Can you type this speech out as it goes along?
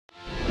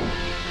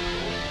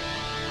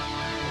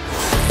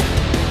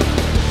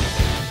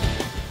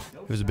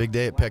It was a big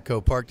day at Petco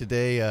Park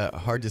today.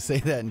 Hard to say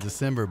that in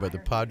December, but the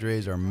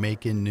Padres are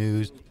making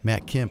news.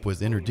 Matt Kemp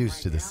was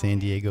introduced to the San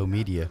Diego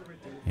media,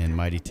 and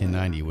Mighty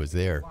 1090 was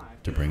there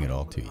to bring it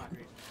all to you.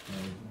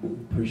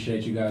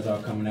 Appreciate you guys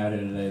all coming out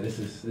here today. This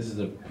is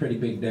a pretty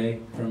big day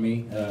for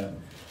me. A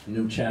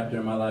new chapter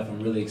in my life.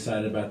 I'm really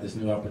excited about this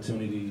new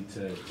opportunity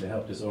to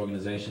help this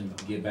organization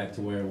get back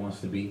to where it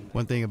wants to be.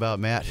 One thing about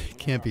Matt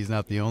Kemp, he's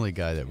not the only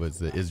guy that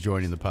is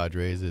joining the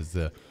Padres.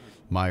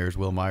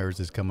 Will Myers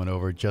is coming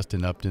over.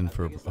 Justin Upton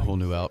for a whole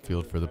new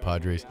outfield for the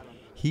Padres.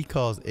 He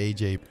calls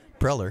A.J.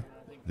 Preller,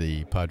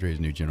 the Padres'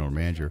 new general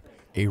manager,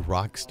 a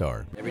rock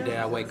star. Every day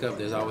I wake up,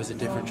 there's always a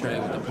different trade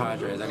with the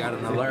Padres. I got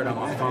an alert on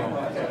my phone,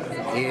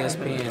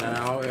 ESPN,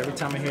 and every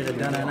time I hear the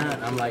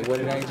dun-dun-dun, I'm like, what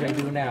did A.J.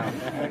 do now?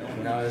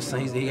 You know,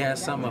 he has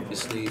something up his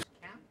sleeve.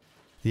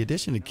 The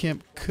addition of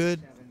Kemp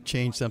could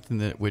change something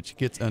which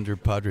gets under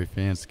Padre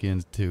fans'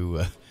 skins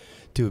to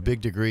a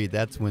big degree.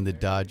 That's when the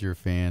Dodger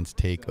fans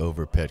take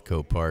over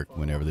Petco Park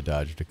whenever the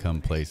Dodgers to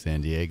come play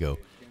San Diego.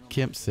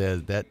 Kemp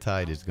says that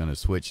tide is going to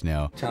switch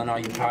now. Telling all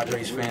you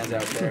Padres fans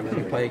out there, when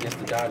we play against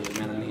the Dodgers,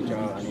 man, I need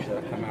y'all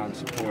to come out and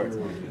support.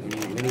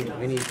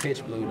 We need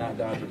pitch blue, not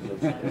Dodger blue.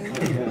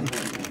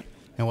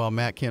 And while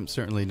Matt Kemp's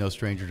certainly no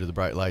stranger to the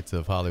bright lights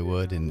of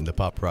Hollywood and the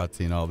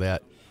paparazzi and all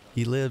that,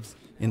 he lives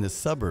in the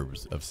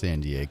suburbs of San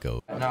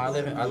Diego. No, I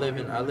live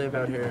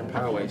out here in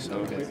Poway,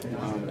 so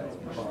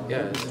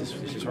yeah, it's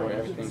just where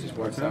everything just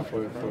works out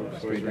for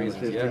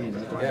reasons.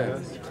 Yeah,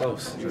 it's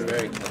close. It's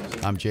very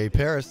close. I'm Jay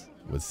Paris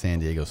with San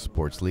Diego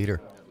sports leader,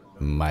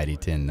 Mighty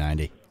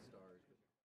 1090.